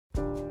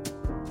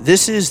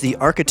This is the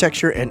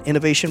Architecture and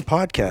Innovation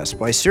Podcast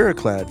by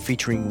Ceraclad,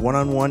 featuring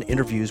one-on-one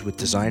interviews with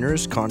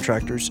designers,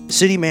 contractors,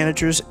 city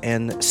managers,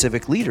 and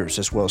civic leaders,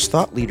 as well as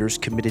thought leaders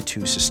committed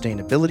to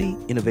sustainability,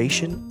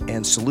 innovation,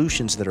 and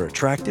solutions that are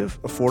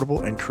attractive,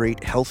 affordable, and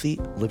create healthy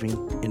living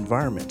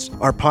environments.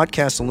 Our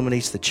podcast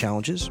illuminates the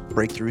challenges,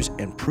 breakthroughs,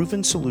 and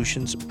proven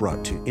solutions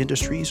brought to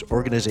industries,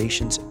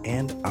 organizations,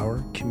 and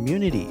our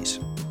communities.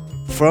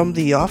 From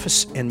the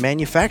office and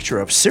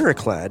manufacturer of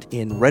Ceraclad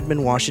in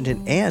Redmond,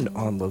 Washington, and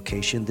on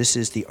location, this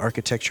is the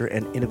Architecture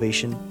and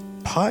Innovation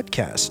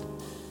Podcast.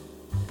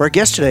 For our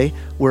guest today,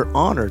 we're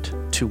honored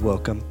to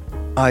welcome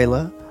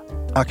Ayla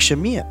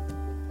Akshamian,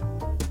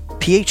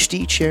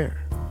 PhD Chair,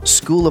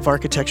 School of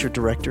Architecture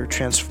Director,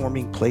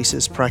 Transforming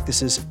Places,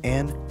 Practices,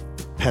 and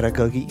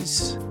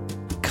Pedagogies,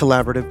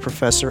 Collaborative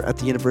Professor at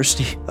the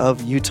University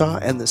of Utah,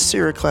 and the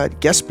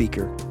Ceraclad guest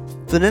speaker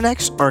for the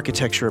next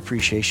Architecture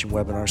Appreciation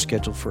webinar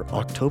scheduled for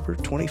October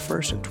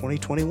 21st in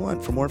 2021.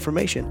 For more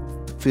information,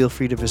 feel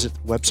free to visit the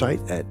website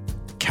at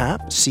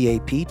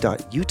cap.utah.edu.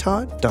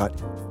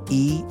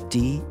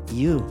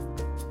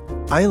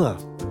 Ayla,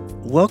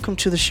 welcome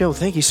to the show.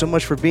 Thank you so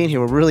much for being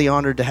here. We're really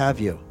honored to have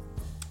you.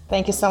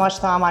 Thank you so much,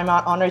 Tom. I'm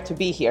honored to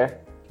be here.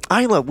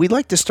 Ayla, we'd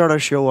like to start our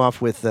show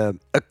off with,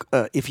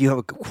 if you have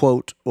a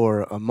quote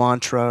or a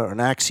mantra or an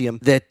axiom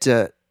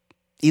that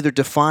either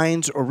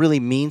defines or really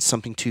means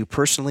something to you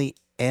personally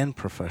and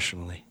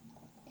professionally.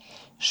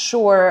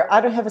 Sure. I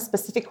don't have a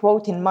specific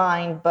quote in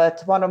mind,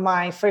 but one of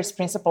my first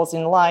principles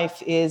in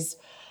life is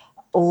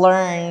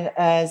learn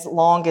as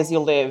long as you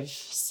live.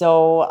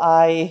 So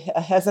I,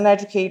 as an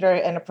educator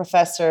and a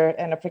professor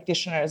and a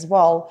practitioner as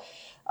well,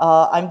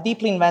 I'm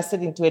deeply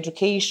invested into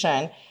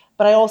education,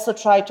 but I also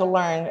try to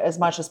learn as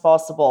much as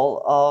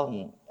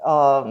possible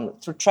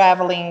through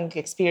traveling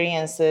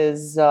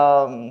experiences,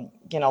 learning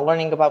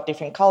about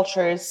different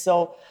cultures.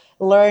 So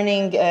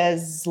learning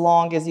as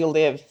long as you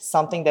live,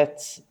 something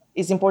that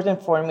is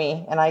important for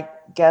me, and I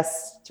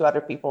guess to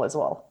other people as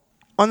well.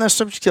 On the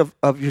subject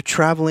of your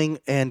traveling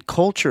and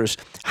cultures,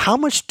 how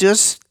much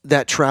does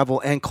that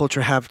travel and culture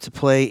have to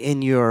play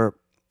in your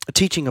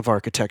teaching of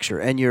architecture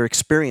and your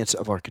experience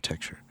of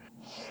architecture?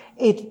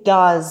 It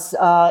does.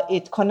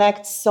 It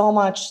connects so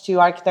much to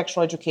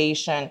architectural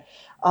education.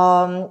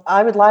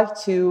 I would like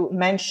to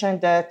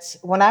mention that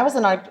when I was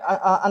an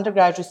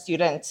undergraduate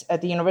student at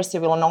the University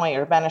of Illinois,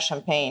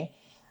 Urbana-Champaign,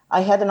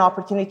 I had an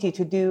opportunity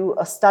to do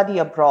a study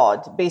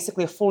abroad,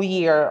 basically a full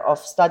year of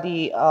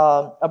study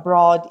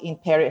abroad in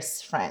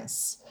Paris,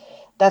 France.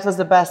 That was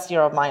the best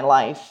year of my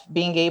life,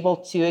 being able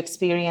to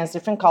experience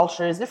different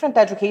cultures, different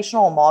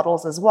educational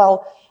models as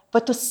well,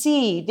 but to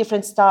see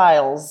different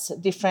styles,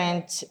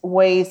 different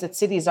ways that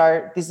cities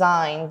are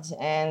designed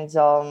and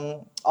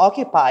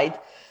occupied.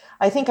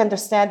 I think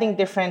understanding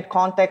different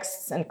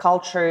contexts and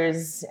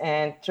cultures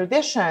and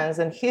traditions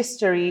and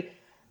history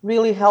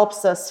really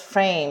helps us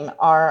frame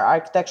our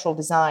architectural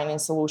design and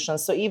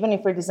solutions. So even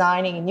if we're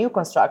designing new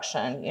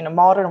construction in a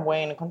modern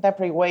way, in a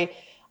contemporary way,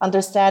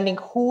 understanding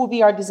who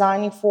we are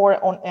designing for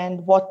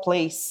and what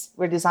place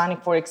we're designing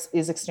for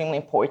is extremely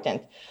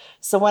important.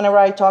 So whenever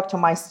I talk to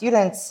my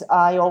students,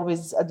 I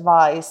always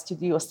advise to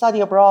do a study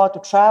abroad, to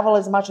travel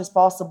as much as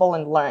possible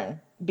and learn,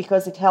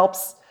 because it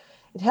helps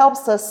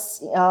us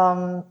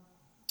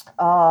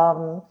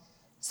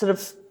sort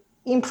of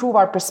improve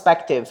our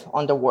perspective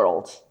on the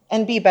world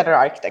and be better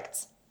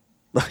architects.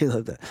 I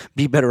love that.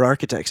 Be better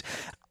architects.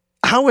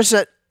 How is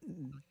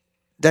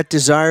that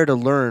desire to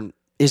learn?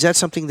 Is that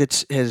something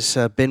that has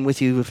been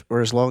with you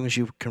for as long as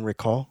you can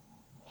recall?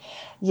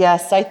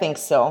 Yes, I think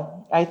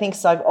so.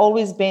 I've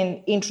always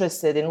been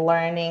interested in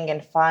learning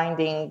and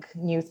finding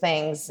new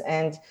things.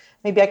 And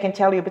maybe I can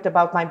tell you a bit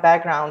about my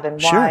background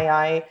and why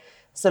I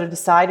sort of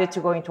decided to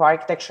go into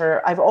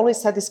architecture. I've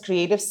always had this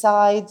creative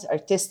side,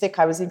 artistic.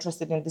 I was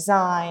interested in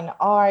design,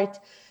 art,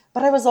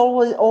 but I was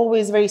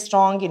always very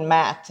strong in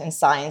math and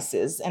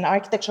sciences. And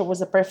architecture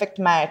was a perfect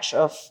match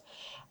of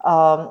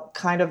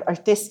kind of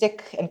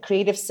artistic and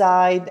creative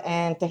side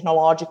and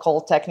technological,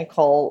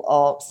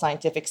 technical,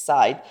 scientific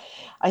side.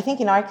 I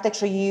think in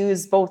architecture, you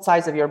use both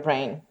sides of your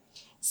brain.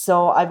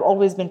 So I've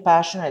always been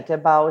passionate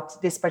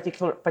about this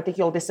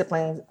particular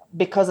discipline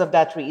because of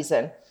that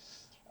reason.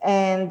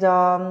 And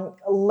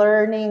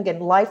learning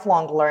and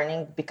lifelong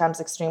learning becomes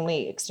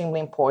extremely,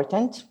 extremely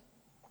important.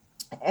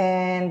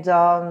 And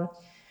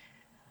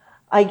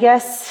I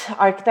guess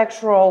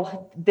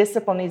architectural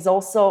discipline is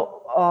also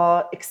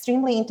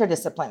extremely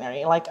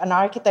interdisciplinary. Like an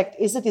architect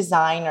is a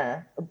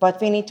designer,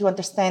 but we need to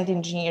understand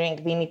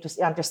engineering, we need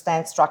to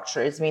understand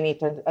structures, we need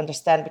to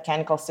understand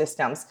mechanical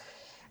systems.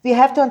 We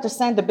have to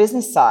understand the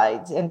business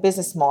side and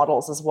business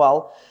models as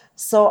well.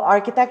 So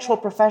architectural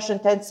profession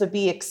tends to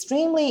be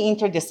extremely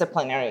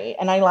interdisciplinary,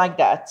 and I like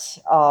that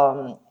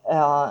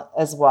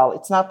as well.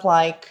 It's not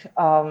like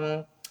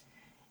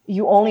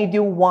you only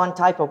do one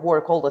type of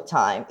work all the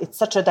time. It's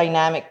such a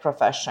dynamic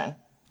profession.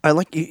 I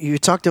like you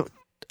talked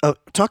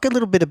talk a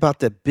little bit about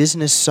the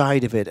business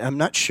side of it. I'm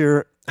not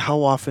sure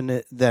how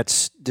often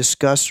that's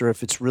discussed or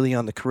if it's really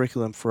on the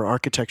curriculum for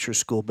architecture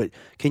school, but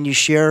can you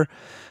share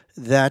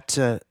that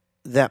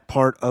that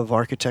part of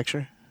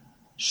architecture?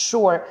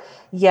 Sure.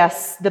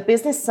 Yes, the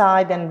business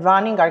side and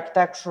running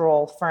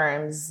architectural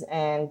firms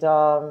and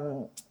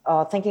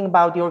thinking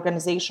about the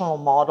organizational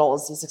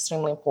models is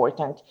extremely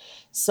important.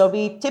 So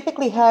we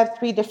typically have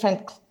three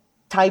different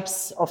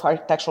types of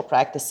architectural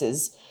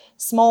practices: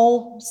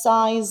 small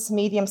size,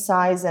 medium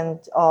size, and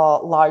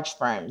large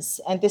firms.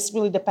 And this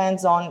really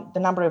depends on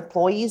the number of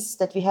employees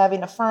that we have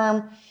in a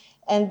firm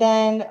and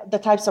then the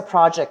types of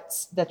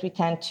projects that we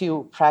tend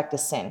to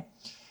practice in.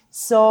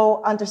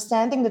 So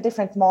understanding the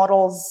different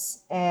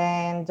models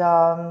and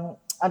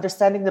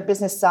understanding the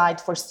business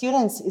side for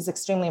students is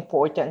extremely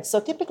important. So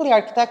typically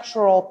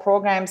architectural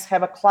programs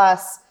have a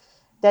class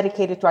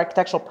dedicated to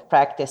architectural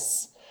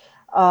practice.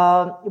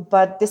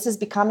 But this is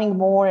becoming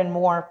more and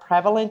more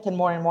prevalent and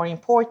more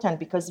important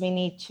because we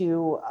need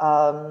to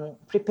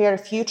prepare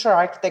future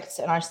architects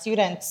and our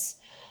students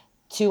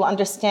to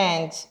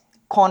understand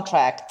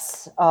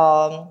contracts,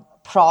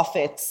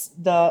 profits,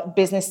 the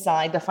business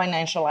side, the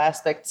financial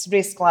aspects,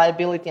 risk,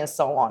 liability, and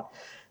so on.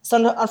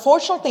 So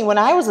unfortunately, when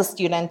I was a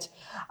student,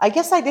 I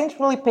guess I didn't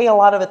really pay a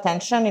lot of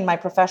attention in my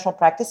professional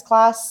practice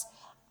class.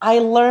 I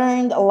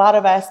learned a lot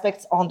of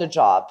aspects on the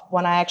job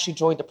when I actually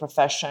joined the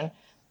profession.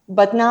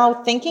 But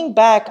now thinking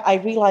back, I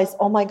realized,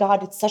 oh my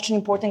God, it's such an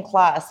important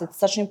class. It's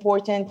such an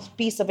important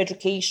piece of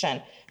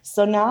education.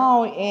 So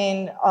now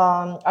in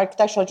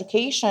architectural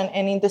education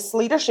and in this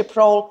leadership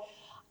role,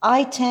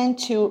 I tend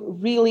to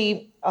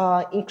really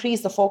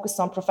increase the focus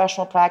on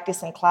professional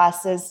practice and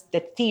classes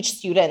that teach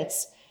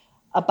students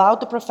about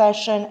the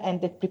profession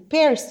and that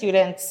prepare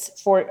students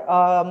for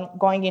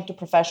going into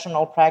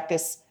professional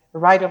practice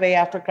right away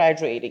after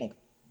graduating.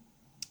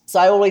 So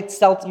I always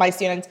tell my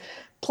students,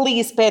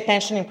 please pay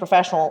attention in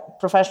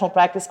professional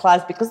practice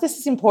class because this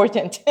is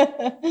important.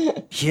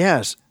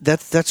 Yes,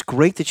 that's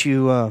great that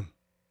you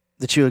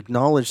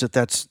acknowledge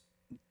that's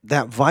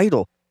that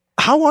vital.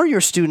 How are your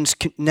students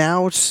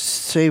now,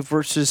 say,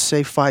 versus,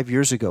 say, 5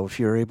 years ago, if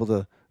you're able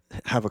to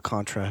have a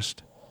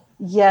contrast?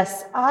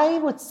 Yes, I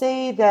would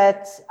say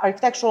that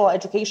architectural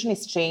education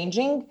is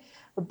changing.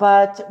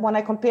 But when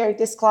I compare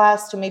this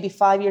class to maybe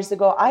 5 years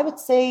ago, I would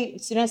say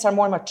students are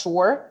more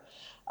mature.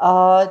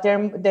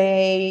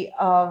 They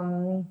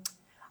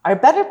are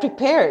better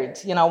prepared.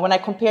 You know, when I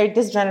compare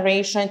this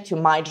generation to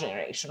my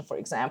generation, for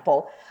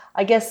example,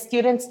 I guess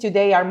students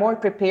today are more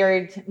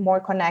prepared, more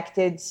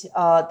connected.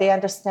 They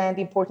understand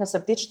the importance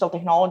of digital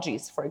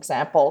technologies, for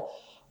example,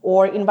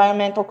 or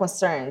environmental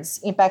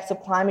concerns, impacts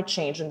of climate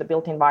change in the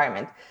built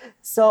environment.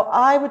 So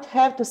I would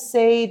have to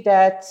say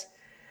that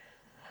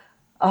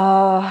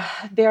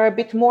they're a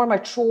bit more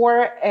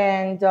mature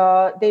and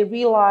they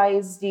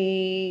realize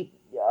the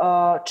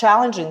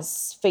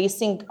challenges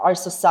facing our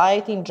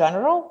society in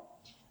general,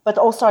 but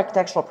also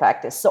architectural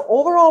practice. So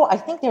overall, I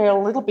think they're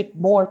a little bit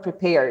more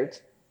prepared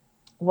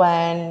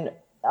when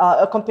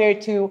compared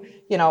to,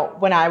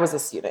 when I was a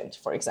student,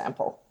 for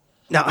example.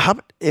 Now,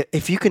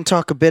 if you can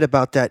talk a bit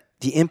about that,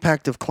 the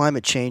impact of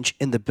climate change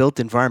in the built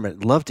environment,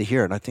 I'd love to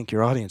hear it. I think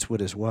your audience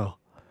would as well.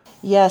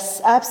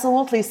 Yes,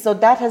 absolutely. So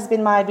that has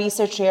been my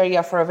research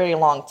area for a very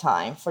long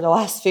time, for the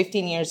last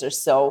 15 years or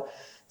so.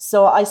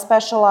 So I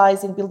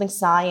specialize in building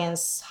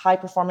science, high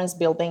performance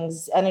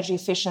buildings, energy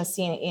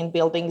efficiency in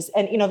buildings,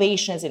 and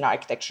innovations in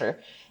architecture.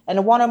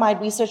 And one of my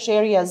research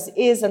areas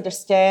is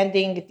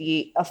understanding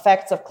the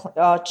effects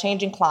of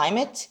changing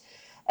climate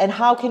and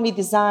how can we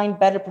design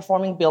better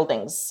performing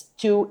buildings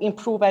to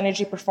improve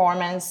energy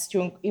performance,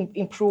 to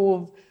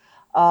improve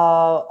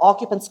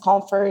occupants'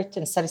 comfort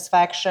and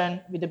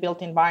satisfaction with the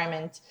built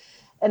environment.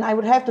 And I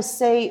would have to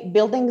say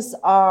buildings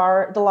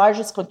are the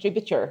largest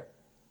contributor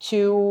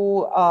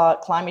to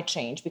climate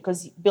change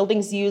because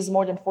buildings use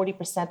more than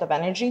 40% of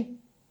energy.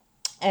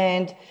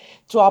 And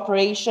through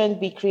operation,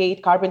 we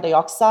create carbon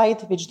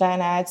dioxide, which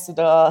then adds to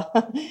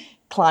the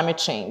climate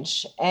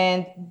change.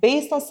 And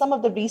based on some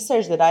of the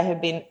research that I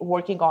have been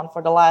working on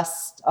for the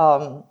last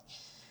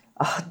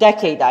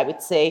decade, I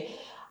would say,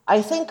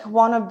 I think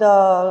one of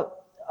the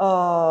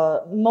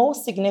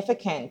most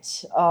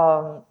significant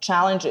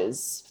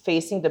challenges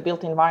facing the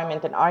built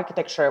environment and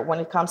architecture when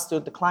it comes to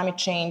the climate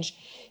change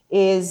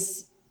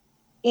is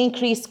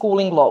increased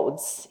cooling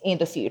loads in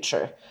the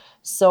future.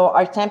 So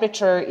our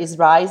temperature is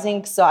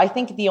rising. So I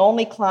think the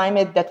only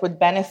climate that would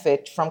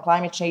benefit from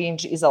climate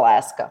change is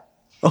Alaska.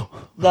 Oh.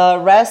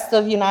 The rest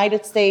of the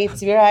United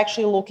States, we're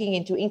actually looking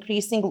into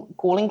increasing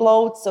cooling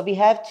loads. So we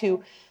have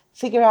to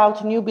figure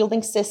out new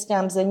building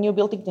systems and new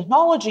building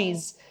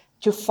technologies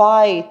to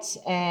fight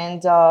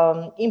and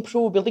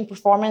improve building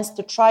performance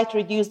to try to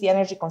reduce the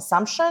energy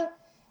consumption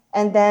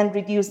and then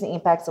reduce the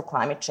impacts of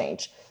climate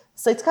change.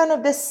 So it's kind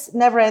of this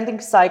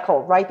never-ending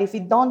cycle, right? If we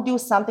don't do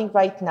something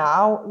right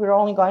now, we're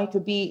only going to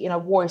be in a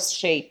worse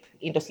shape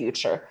in the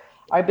future.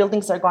 Our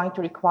buildings are going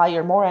to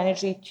require more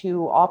energy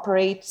to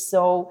operate.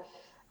 So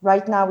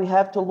right now we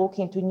have to look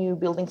into new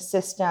building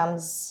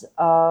systems,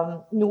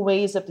 new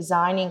ways of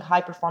designing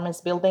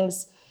high-performance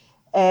buildings.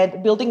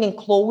 And building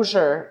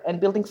enclosure and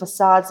building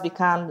facades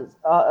become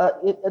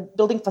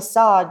building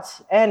facade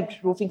and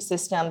roofing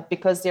system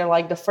because they're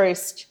like the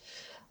first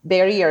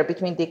barrier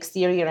between the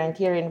exterior and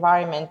interior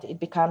environment, it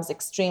becomes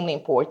extremely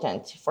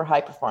important for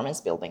high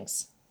performance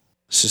buildings.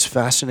 This is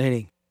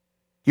fascinating.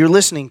 You're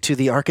listening to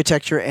the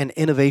Architecture and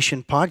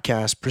Innovation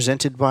podcast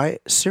presented by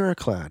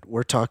Ceraclad.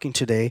 We're talking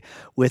today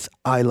with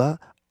Ayla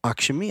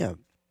Akhshamian,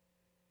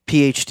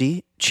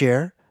 PhD,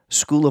 Chair,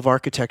 School of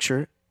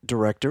Architecture,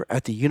 Director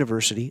at the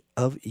University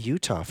of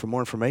Utah. For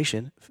more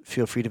information,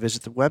 feel free to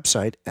visit the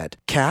website at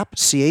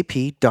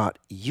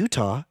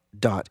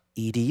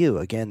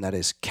capcap.utah.edu. Again, that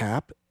is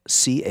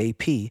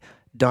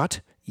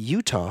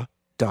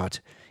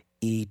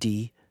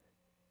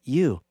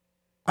capcap.utah.edu.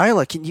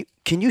 Ayla,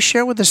 can you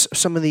share with us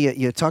some of the,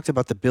 you talked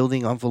about the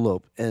building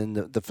envelope and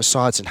the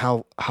facades and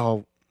how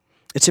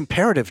it's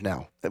imperative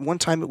now. At one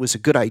time it was a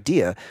good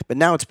idea, but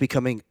now it's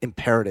becoming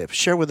imperative.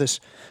 Share with us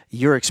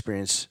your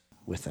experience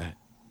with that.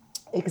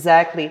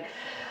 Exactly.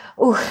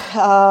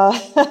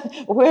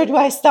 Where do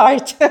I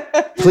start?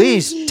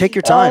 Please, take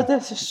your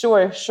time.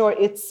 Sure.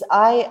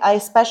 I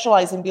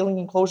specialize in building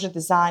enclosure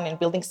design and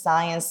building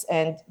science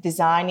and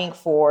designing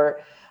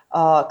for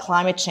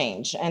climate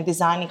change and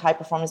designing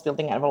high-performance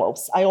building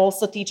envelopes. I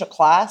also teach a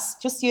class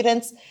to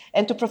students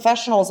and to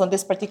professionals on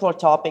this particular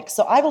topic.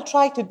 So I will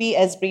try to be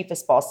as brief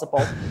as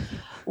possible.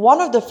 One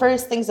of the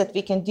first things that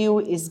we can do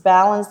is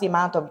balance the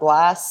amount of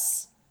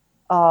glass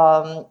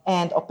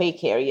and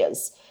opaque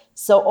areas.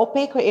 So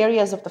opaque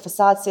areas of the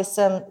facade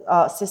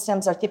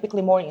systems are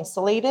typically more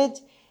insulated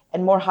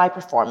and more high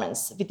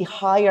performance with the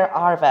higher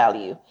R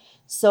value.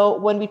 So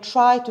when we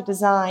try to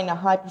design a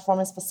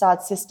high-performance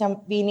facade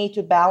system, we need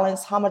to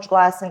balance how much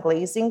glass and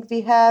glazing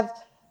we have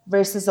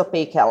versus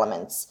opaque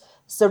elements.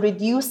 So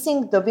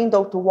reducing the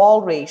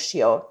window-to-wall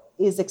ratio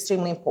is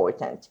extremely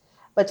important.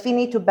 But we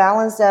need to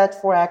balance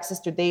that for access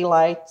to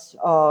daylight,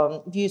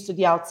 views to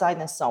the outside,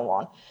 and so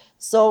on.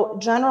 So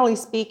generally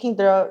speaking,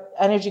 the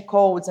energy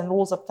codes and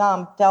rules of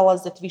thumb tell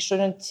us that we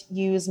shouldn't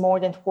use more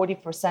than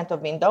 40%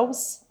 of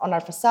windows on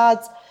our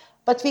facades,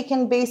 but we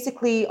can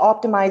basically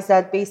optimize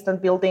that based on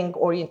building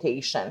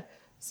orientation.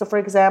 So for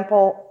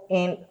example,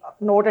 in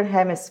northern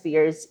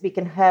hemispheres, we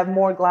can have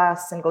more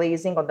glass and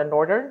glazing on the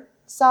northern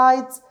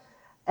sides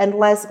and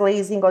less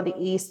glazing on the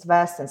east,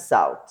 west, and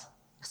south.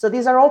 So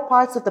these are all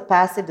parts of the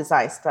passive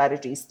design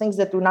strategies, things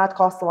that do not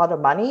cost a lot of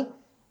money,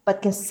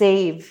 but can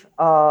save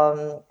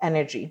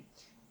energy.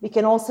 We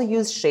can also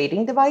use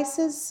shading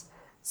devices.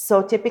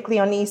 So typically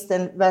on east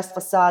and west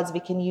facades,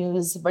 we can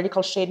use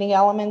vertical shading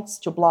elements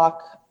to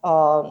block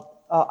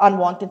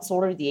unwanted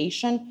solar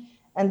radiation.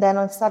 And then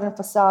on southern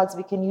facades,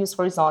 we can use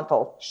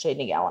horizontal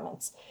shading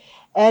elements.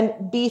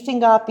 And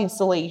beefing up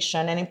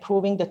insulation and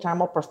improving the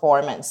thermal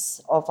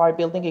performance of our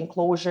building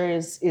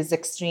enclosures is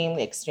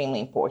extremely, extremely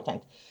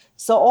important.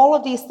 So all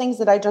of these things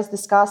that I just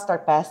discussed are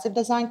passive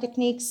design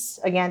techniques.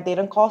 Again, they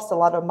don't cost a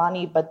lot of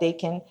money, but they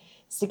can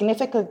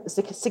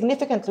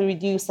significantly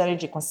reduce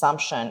energy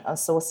consumption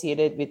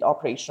associated with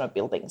operation of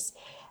buildings.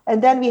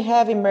 And then we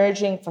have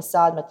emerging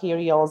facade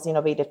materials,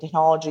 innovative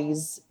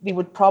technologies. We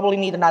would probably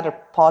need another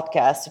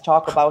podcast to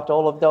talk about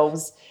all of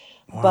those.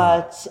 Wow.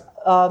 But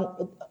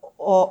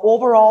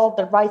overall,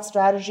 the right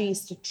strategy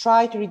is to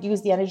try to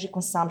reduce the energy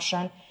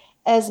consumption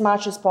as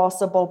much as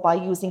possible by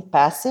using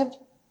passive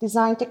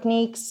design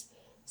techniques.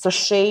 So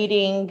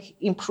shading,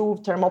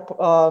 improved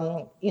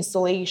thermal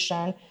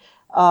insulation,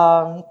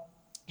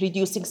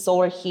 reducing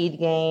solar heat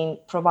gain,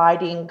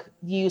 providing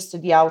views to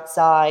the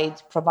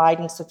outside,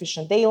 providing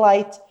sufficient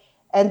daylight,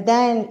 and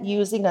then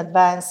using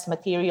advanced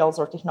materials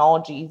or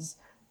technologies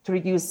to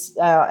reduce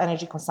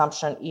energy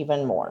consumption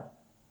even more.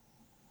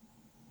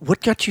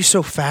 What got you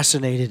so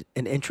fascinated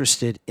and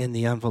interested in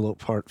the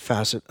envelope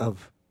facet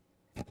of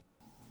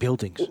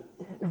buildings?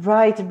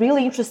 Right,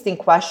 really interesting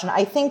question.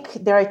 I think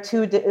there are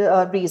two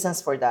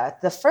reasons for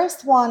that. The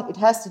first one, it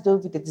has to do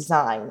with the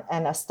design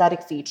and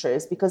aesthetic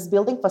features, because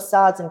building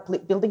facades and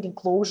building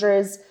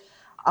enclosures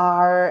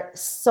are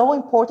so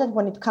important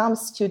when it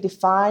comes to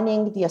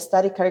defining the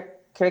aesthetic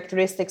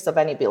characteristics of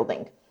any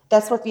building.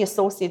 That's what we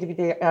associate with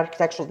the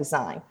architectural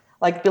design.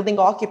 Like building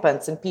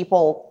occupants and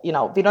people,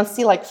 we don't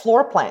see like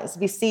floor plans.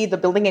 We see the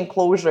building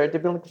enclosure, the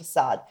building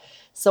facade.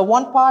 So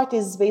one part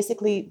is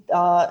basically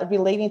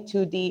relating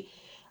to the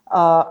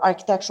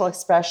architectural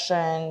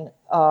expression,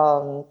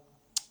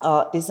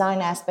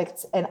 design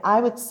aspects. And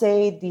I would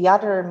say the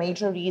other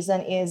major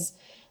reason is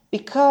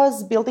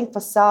because building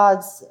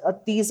facades,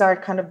 these are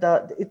kind of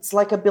it's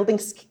like a building,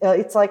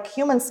 it's like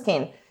human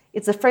skin.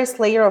 It's the first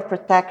layer of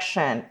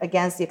protection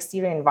against the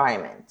exterior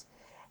environment.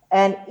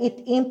 And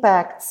it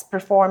impacts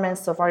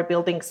performance of our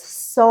buildings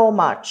so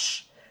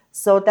much.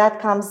 So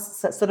that comes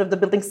sort of the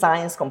building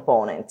science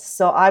component.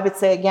 So I would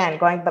say, again,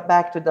 going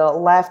back to the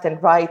left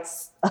and right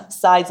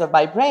sides of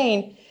my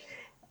brain,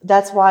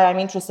 that's why I'm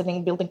interested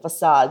in building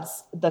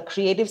facades, the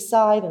creative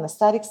side and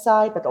aesthetic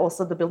side, but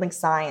also the building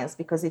science,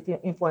 because it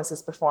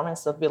influences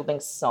performance of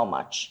buildings so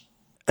much.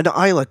 And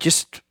Ayla,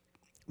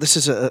 this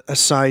is a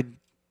side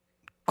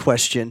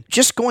question.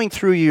 Just going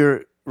through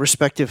your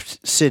respective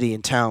city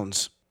and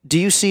towns, do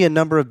you see a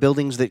number of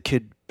buildings that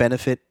could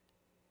benefit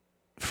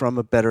from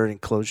a better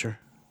enclosure?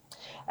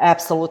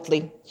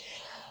 Absolutely.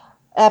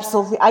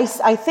 Absolutely.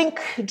 I think,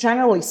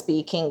 generally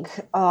speaking,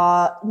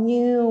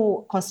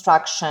 new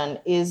construction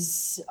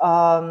is,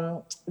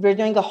 we're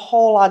doing a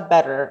whole lot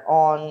better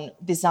on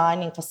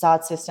designing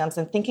facade systems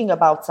and thinking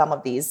about some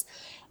of these.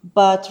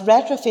 But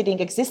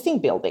retrofitting existing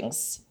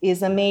buildings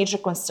is a major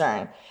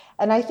concern.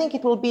 And I think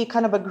it will be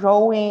kind of a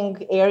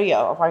growing area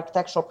of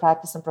architectural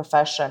practice and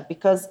profession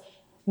because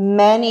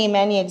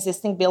many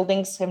existing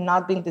buildings have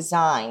not been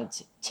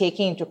designed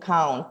taking into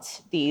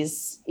account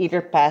these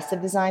either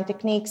passive design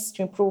techniques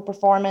to improve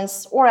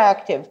performance or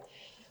active.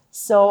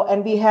 So,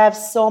 and we have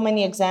so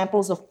many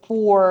examples of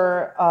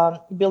poor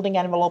building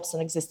envelopes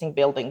in existing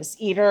buildings,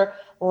 either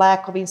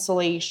lack of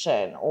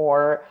insulation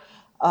or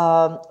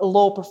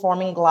low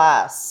performing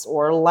glass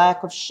or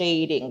lack of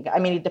shading. I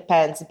mean, it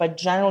depends, but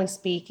generally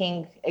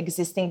speaking,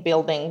 existing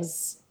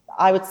buildings,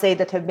 I would say,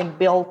 that have been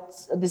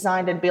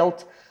designed and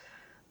built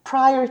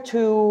prior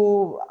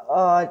to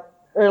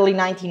early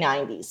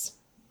 1990s.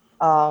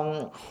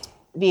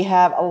 We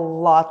have a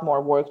lot more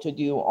work to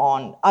do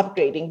on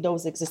upgrading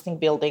those existing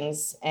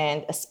buildings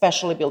and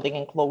especially building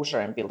enclosure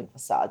and building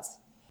facades.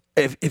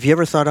 Have you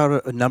ever thought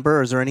out a number?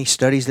 Or is there any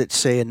studies that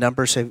say a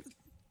number, say,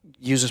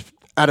 uses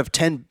out of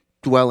 10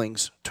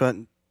 dwellings,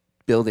 10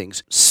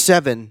 buildings,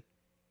 7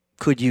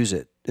 could use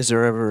it? Is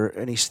there ever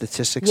any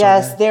statistics on that?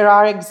 Yes, there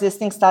are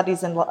existing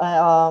studies and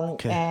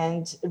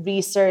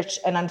research.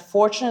 And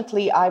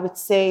unfortunately, I would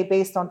say,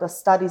 based on the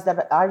studies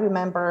that I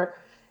remember,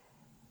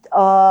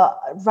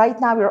 right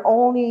now we're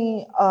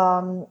only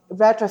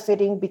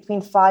retrofitting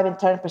between 5 and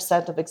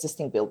 10% of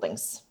existing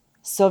buildings.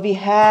 So we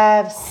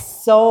have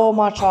so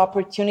much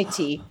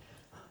opportunity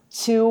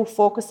to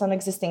focus on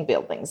existing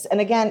buildings. And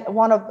again,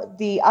 one of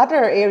the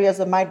other areas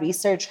of my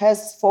research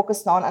has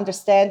focused on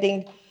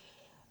understanding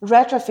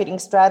retrofitting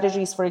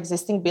strategies for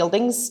existing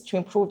buildings to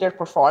improve their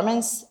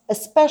performance,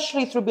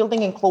 especially through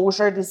building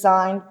enclosure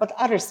design, but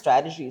other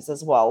strategies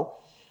as well,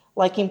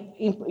 like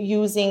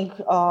using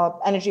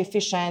energy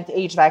efficient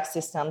HVAC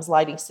systems,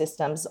 lighting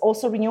systems,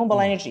 also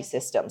renewable energy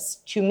systems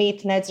to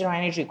meet net zero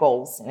energy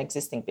goals in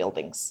existing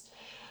buildings.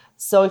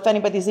 So if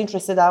anybody's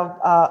interested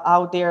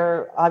out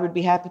there, I would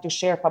be happy to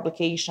share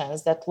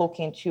publications that look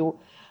into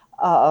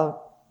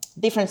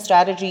different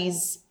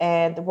strategies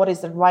and what is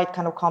the right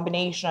kind of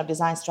combination of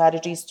design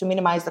strategies to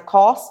minimize the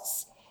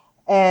costs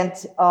and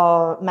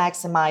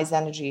maximize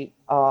energy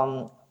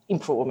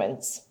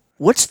improvements.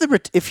 What's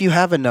if you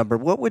have a number,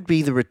 what would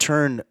be the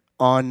return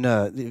on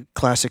the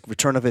classic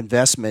return of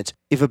investment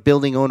if a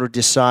building owner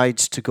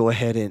decides to go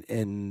ahead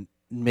and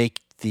make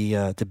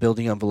the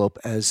building envelope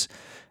as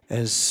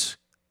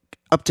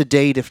up to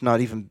date, if not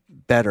even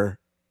better,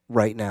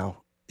 right now?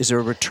 Is there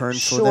a return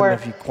for them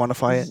if you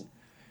quantify it?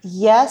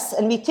 Yes,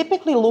 and we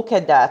typically look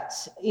at that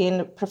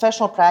in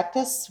professional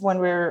practice when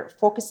we're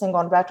focusing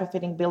on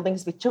retrofitting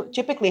buildings. We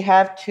typically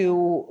have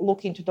to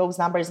look into those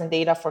numbers and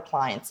data for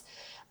clients.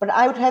 But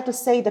I would have to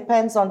say it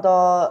depends on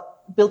the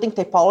building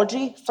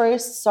typology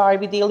first. So are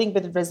we dealing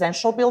with a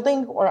residential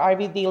building or are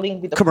we dealing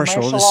with a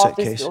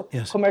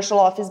commercial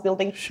office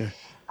building? Sure.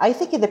 I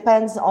think it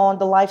depends on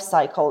the life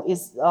cycle.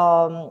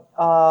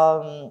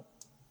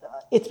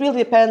 It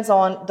really depends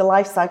on the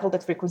life cycle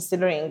that we're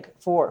considering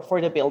for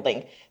the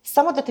building.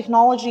 Some of the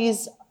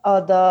technologies,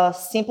 the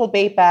simple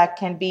payback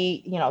can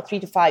be 3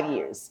 to 5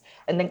 years,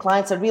 and then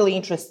clients are really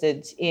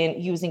interested in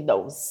using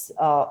those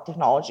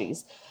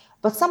technologies.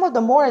 But some of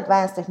the more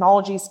advanced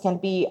technologies can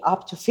be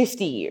up to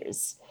 50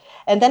 years.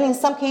 And then in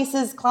some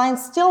cases,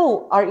 clients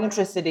still are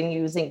interested in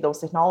using those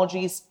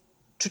technologies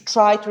to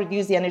try to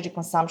reduce the energy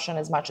consumption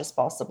as much as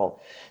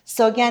possible.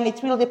 So again,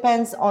 it really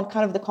depends on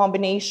kind of the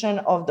combination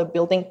of the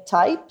building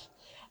type,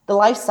 the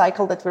life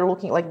cycle that we're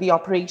looking, like the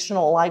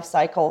operational life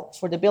cycle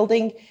for the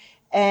building,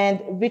 and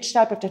which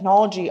type of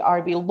technology are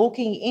we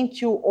looking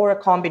into, or a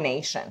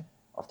combination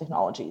of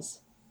technologies.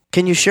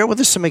 Can you share with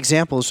us some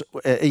examples?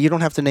 You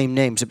don't have to name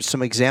names, but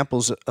some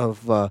examples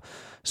of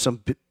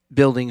some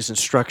buildings and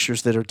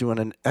structures that are doing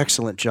an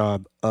excellent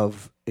job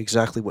of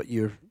exactly what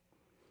you're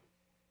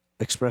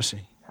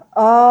expressing.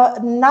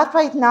 Not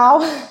right now.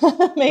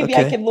 Maybe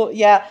okay. I can look.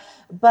 Yeah.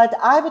 But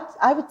I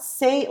would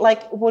say,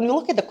 like, when you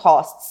look at the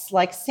costs,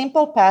 like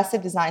simple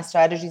passive design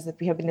strategies that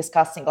we have been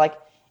discussing, like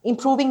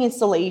improving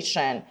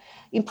insulation,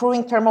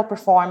 improving thermal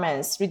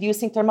performance,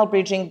 reducing thermal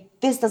bridging,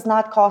 this does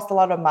not cost a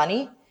lot of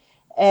money.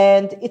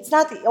 And it's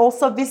not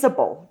also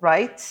visible,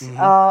 right?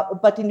 Mm-hmm.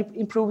 But it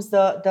improves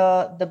the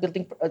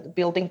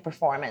building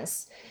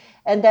performance.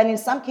 And then in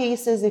some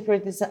cases,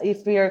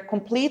 if we are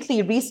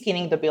completely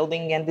reskinning the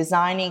building and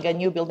designing a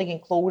new building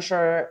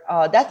enclosure,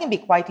 that can be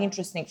quite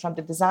interesting from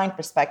the design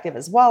perspective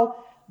as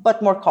well,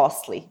 but more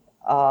costly.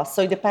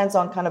 So it depends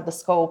on kind of the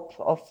scope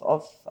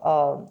of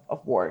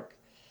work.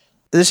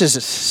 This is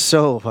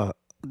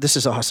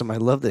awesome. I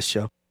love this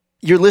show.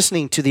 You're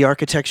listening to the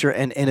Architecture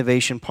and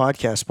Innovation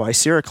Podcast by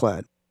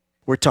Ceraclad.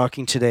 We're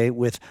talking today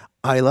with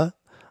Ayla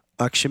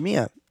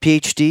Akshamia,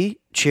 PhD,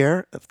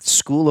 Chair of the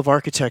School of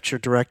Architecture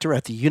Director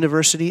at the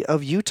University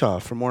of Utah.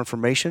 For more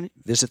information,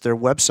 visit their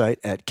website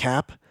at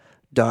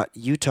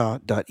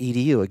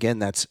cap.utah.edu. Again,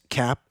 that's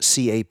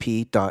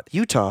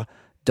cap.utah.edu.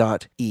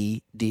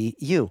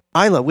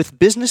 Isla, with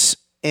business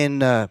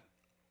and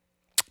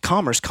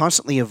commerce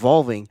constantly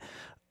evolving,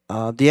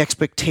 the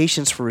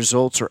expectations for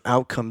results or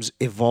outcomes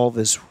evolve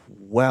as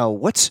well.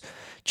 What's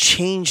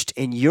changed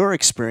in your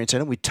experience? I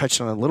know we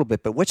touched on it a little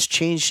bit, but what's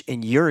changed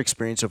in your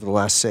experience over the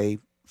last, say,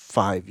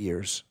 5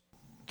 years,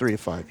 3 to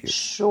 5 years?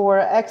 Sure.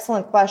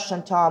 Excellent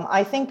question, Tom.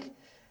 I think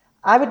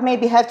I would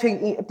maybe have to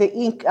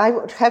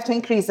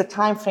increase the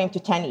time frame to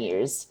 10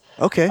 years.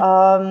 Okay.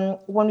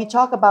 When we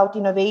talk about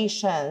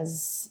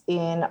innovations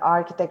in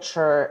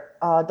architecture,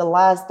 the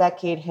last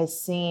decade has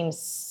seen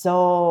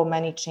so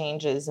many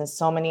changes and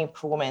so many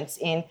improvements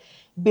in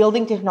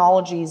building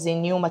technologies,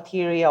 in new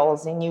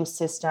materials, in new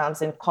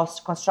systems, in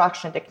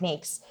construction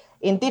techniques,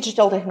 in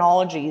digital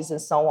technologies,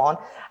 and so on.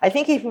 I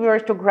think if we were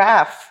to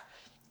graph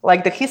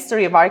like the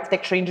history of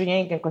architecture,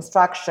 engineering, and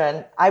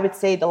construction, I would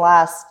say the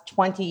last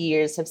 20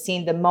 years have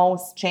seen the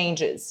most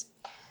changes.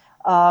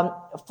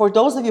 For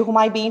those of you who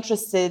might be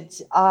interested,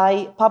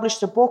 I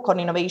published a book on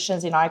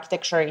innovations in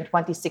architecture in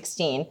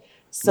 2016.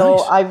 So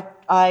nice.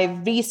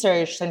 I've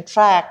researched and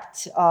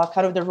tracked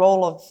kind of the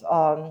role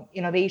of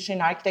innovation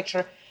in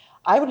architecture.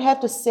 I would have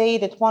to say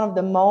that one of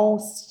the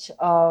most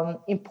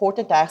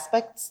important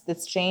aspects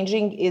that's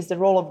changing is the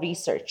role of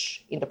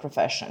research in the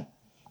profession.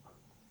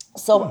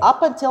 So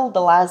up until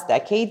the last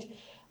decade,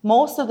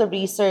 most of the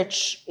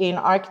research in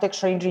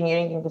architecture,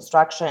 engineering, and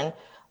construction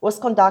was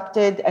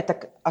conducted at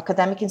the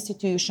academic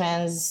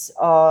institutions,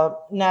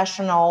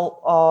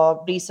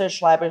 national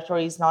research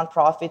laboratories,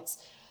 nonprofits.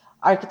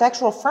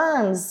 Architectural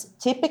firms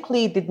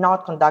typically did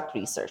not conduct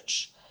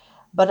research.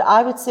 But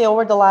I would say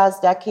over the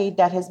last decade,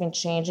 that has been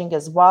changing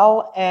as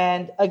well.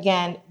 And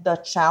again, the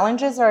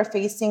challenges are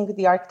facing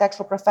the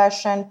architectural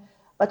profession,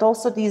 but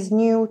also these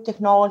new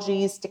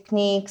technologies,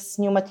 techniques,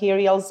 new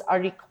materials are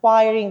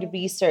requiring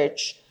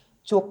research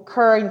to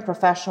occur in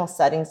professional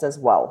settings as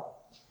well.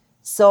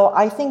 So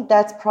I think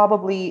that's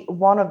probably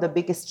one of the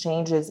biggest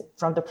changes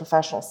from the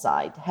professional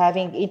side,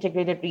 having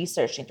integrated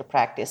research into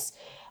practice,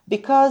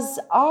 because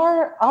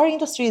our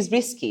industry is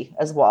risky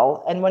as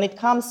well. And when it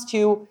comes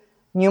to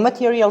new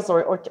materials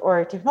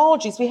or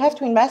technologies, we have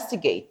to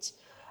investigate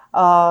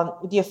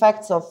the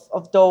effects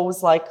of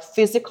those, like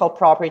physical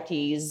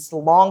properties,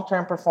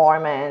 long-term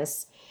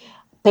performance,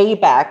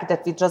 payback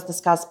that we just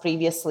discussed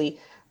previously.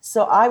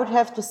 So I would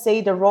have to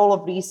say the role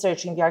of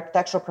research in the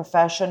architectural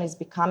profession is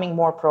becoming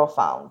more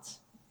profound,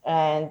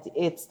 and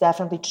it's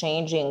definitely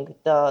changing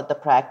the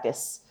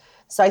practice.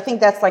 So I think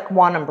that's like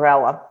one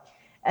umbrella.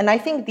 And I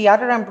think the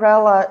other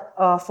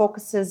umbrella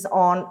focuses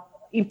on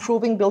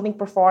improving building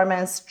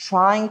performance,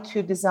 trying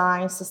to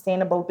design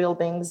sustainable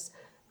buildings,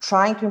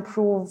 trying to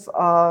improve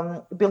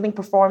building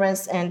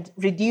performance and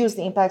reduce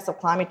the impacts of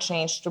climate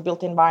change to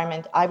built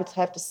environment. I would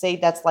have to say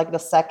that's like the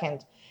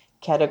second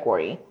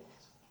category.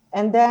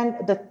 And then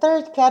the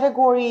third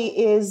category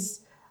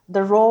is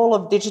the role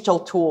of digital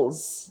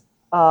tools,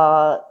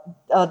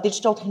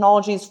 digital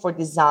technologies for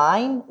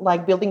design,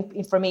 like building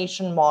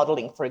information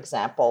modeling, for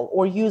example,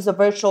 or use of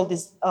virtual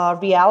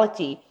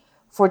reality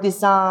for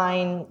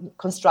design,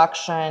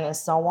 construction, and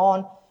so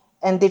on,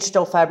 and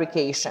digital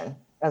fabrication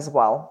as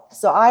well.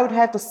 So I would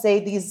have to say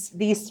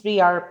these three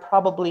are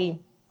probably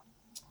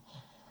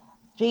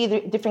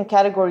three different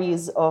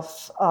categories of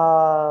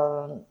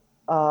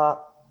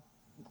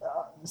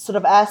sort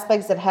of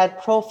aspects that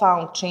had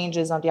profound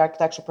changes on the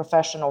architectural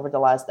profession over the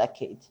last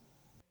decade.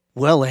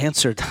 Well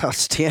answered.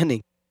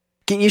 Outstanding.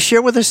 Can you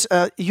share with us,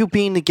 you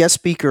being the guest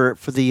speaker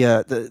for the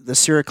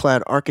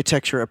Ceraclad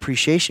Architecture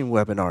Appreciation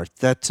webinar?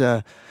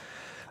 That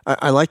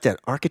I like that,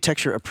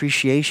 architecture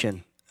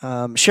appreciation.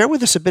 Share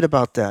with us a bit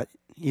about that,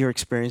 your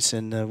experience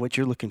and what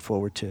you're looking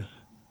forward to.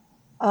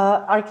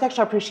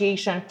 Architecture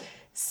appreciation.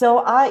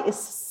 So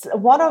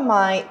one of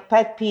my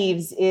pet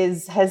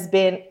peeves has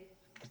been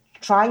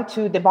trying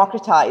to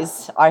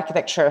democratize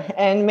architecture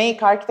and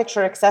make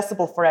architecture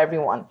accessible for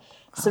everyone.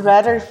 So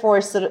rather for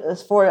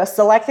a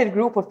selected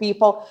group of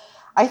people,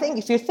 I think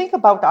if you think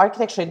about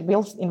architecture and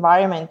built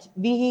environment,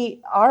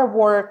 our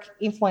work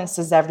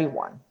influences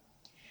everyone.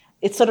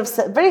 It's sort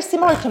of very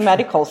similar to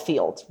medical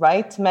field,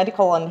 right?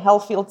 Medical and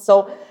health field.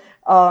 So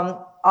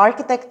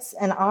architects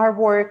and our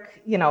work,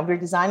 we're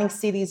designing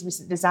cities,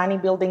 we're designing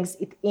buildings.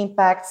 It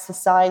impacts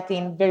society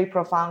in very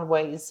profound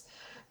ways.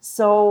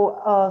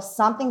 So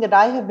something that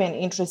I have been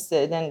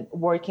interested in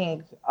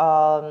working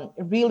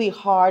really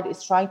hard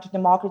is trying to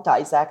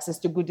democratize access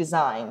to good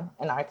design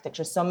and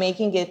architecture. So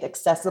making it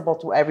accessible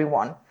to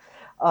everyone.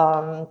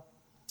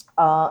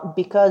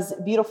 Because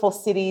beautiful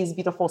cities,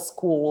 beautiful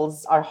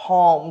schools, our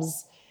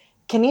homes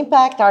can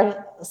impact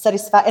our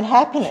satisfaction and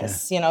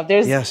happiness. Yeah.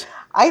 Yes.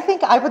 I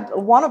think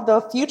one of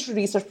the future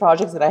research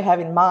projects that I have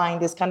in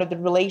mind is kind of the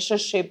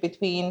relationship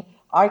between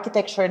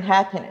architecture and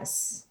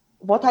happiness.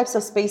 What types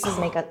of spaces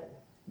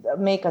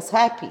make us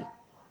happy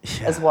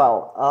as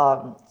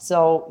well.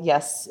 So,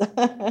 yes.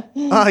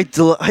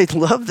 I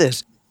love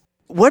this.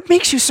 What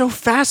makes you so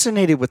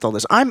fascinated with all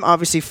this? I'm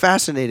obviously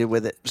fascinated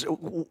with it.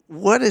 So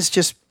what is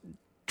just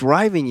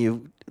driving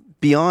you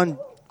beyond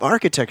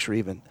architecture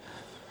even?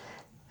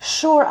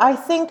 Sure. I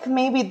think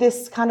maybe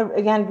this kind of,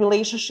 again,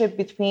 relationship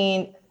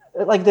between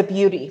like the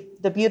beauty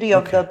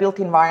of the built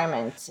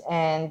environment,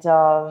 and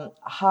how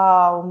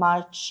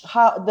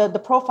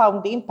the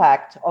profound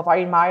impact of our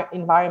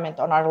environment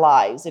on our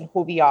lives and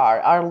who we are,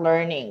 our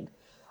learning,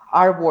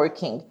 our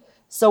working.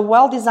 So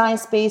well-designed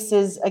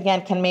spaces,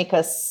 again, can make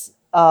us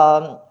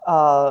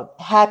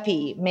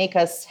happy, make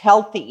us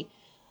healthy.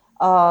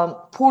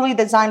 Poorly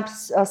designed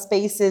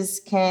spaces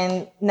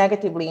can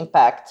negatively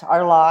impact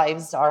our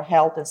lives, our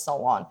health, and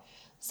so on.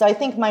 So I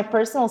think my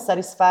personal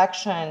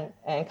satisfaction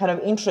and kind of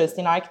interest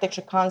in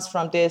architecture comes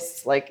from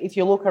this. Like, if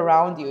you look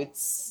around you,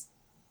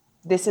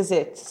 this is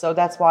it. So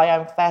that's why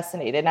I'm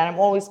fascinated, and I'm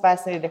always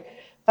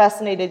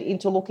fascinated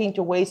into looking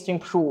into ways to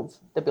improve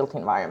the built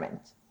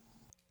environment.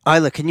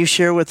 Ayla, can you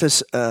share with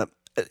us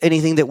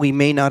anything that we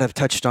may not have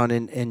touched on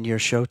in your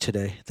show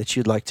today that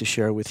you'd like to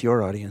share with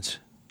your audience?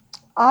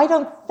 I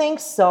don't think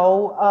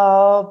so,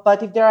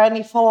 but if there are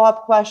any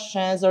follow-up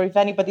questions, or if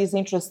anybody's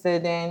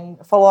interested in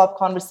follow-up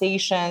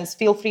conversations,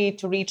 feel free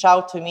to reach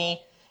out to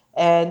me,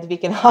 and we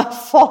can have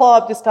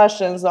follow-up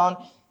discussions on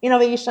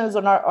innovations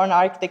on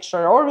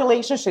architecture, or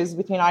relationships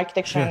between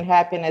architecture and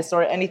happiness,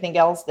 or anything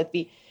else that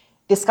we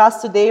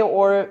discussed today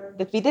or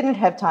that we didn't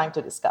have time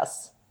to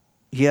discuss.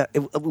 Yeah.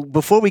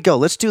 Before we go,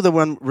 let's do the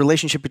one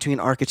relationship between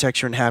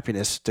architecture and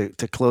happiness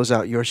to close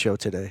out your show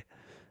today.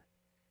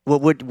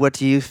 What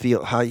do you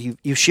feel? How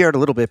you shared a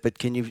little bit, but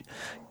can you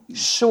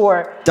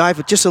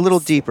dive just a little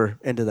deeper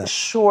into that?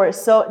 Sure.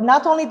 So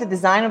not only the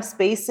design of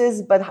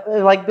spaces, but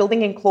like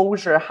building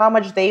enclosure, how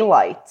much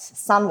daylight,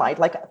 sunlight.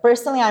 Like,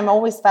 personally, I'm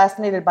always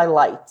fascinated by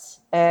light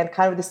and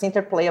kind of this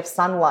interplay of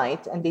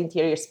sunlight and the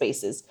interior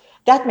spaces.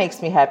 That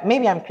makes me happy.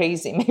 Maybe I'm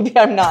crazy. Maybe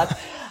I'm not.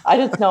 I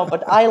don't know.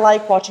 But I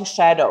like watching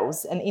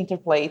shadows and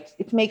interplay.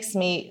 It makes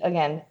me,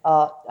 again,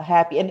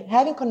 happy. And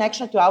having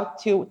connection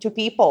to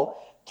people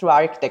through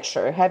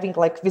architecture, having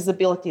like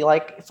visibility.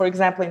 Like, for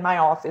example, in my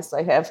office,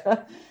 I have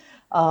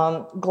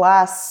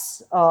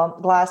glass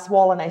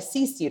wall, and I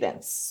see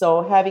students.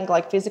 So having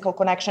like physical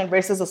connection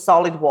versus a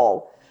solid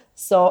wall.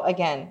 So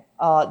again,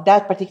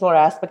 that particular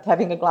aspect,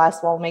 having a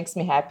glass wall, makes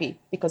me happy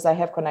because I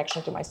have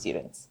connection to my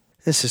students.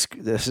 This has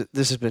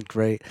been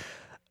great.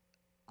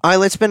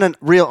 Ayla, it's been a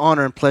real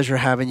honor and pleasure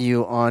having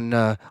you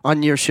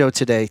on your show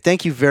today.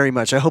 Thank you very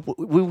much. I hope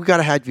we've got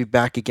to have you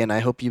back again. I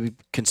hope you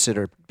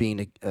consider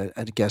being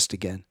a guest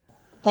again.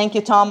 Thank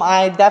you, Tom.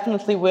 I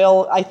definitely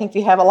will. I think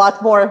we have a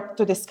lot more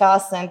to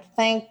discuss, and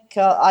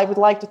I would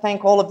like to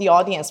thank all of the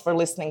audience for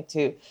listening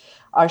to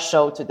our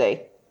show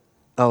today.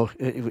 Oh,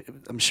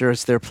 I'm sure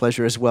it's their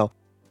pleasure as well.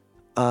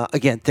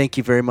 Again, thank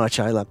you very much,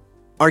 Ayla.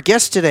 Our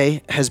guest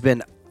today has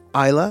been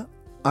Ayla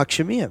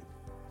Akshamyan,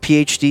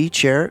 PhD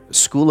Chair,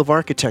 School of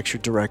Architecture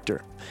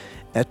Director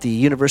at the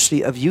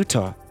University of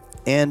Utah,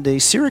 and a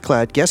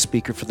CIRACLAD guest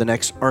speaker for the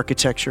next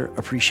Architecture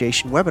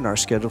Appreciation webinar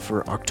scheduled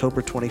for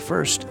October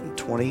 21st,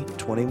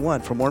 2021.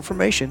 For more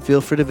information,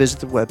 feel free to visit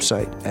the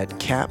website at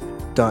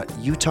cap.utah.edu.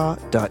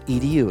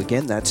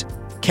 Again, that's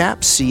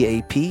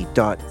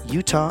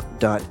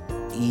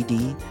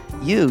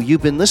cap.utah.edu.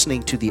 You've been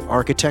listening to the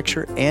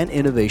Architecture and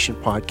Innovation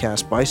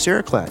Podcast by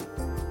CIRACLAD.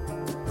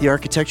 The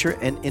Architecture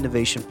and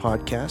Innovation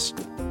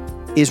Podcast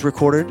is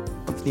recorded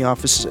from the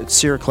offices at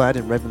CIRACLAD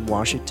in Redmond,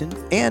 Washington,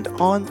 and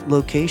on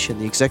location.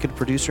 The executive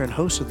producer and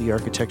host of the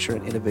Architecture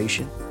and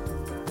Innovation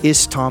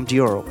is Tom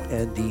Dioro,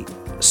 and the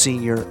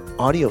senior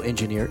audio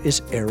engineer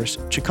is Eris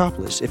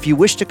Chikopoulos. If you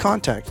wish to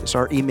contact us,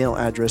 our email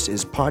address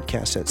is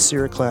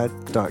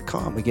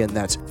podcasts@ciraclad.com. Again,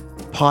 that's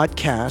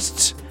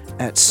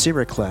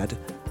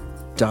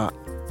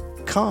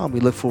podcasts@ciraclad.com. We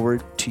look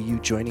forward to you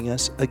joining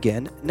us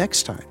again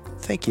next time.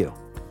 Thank you.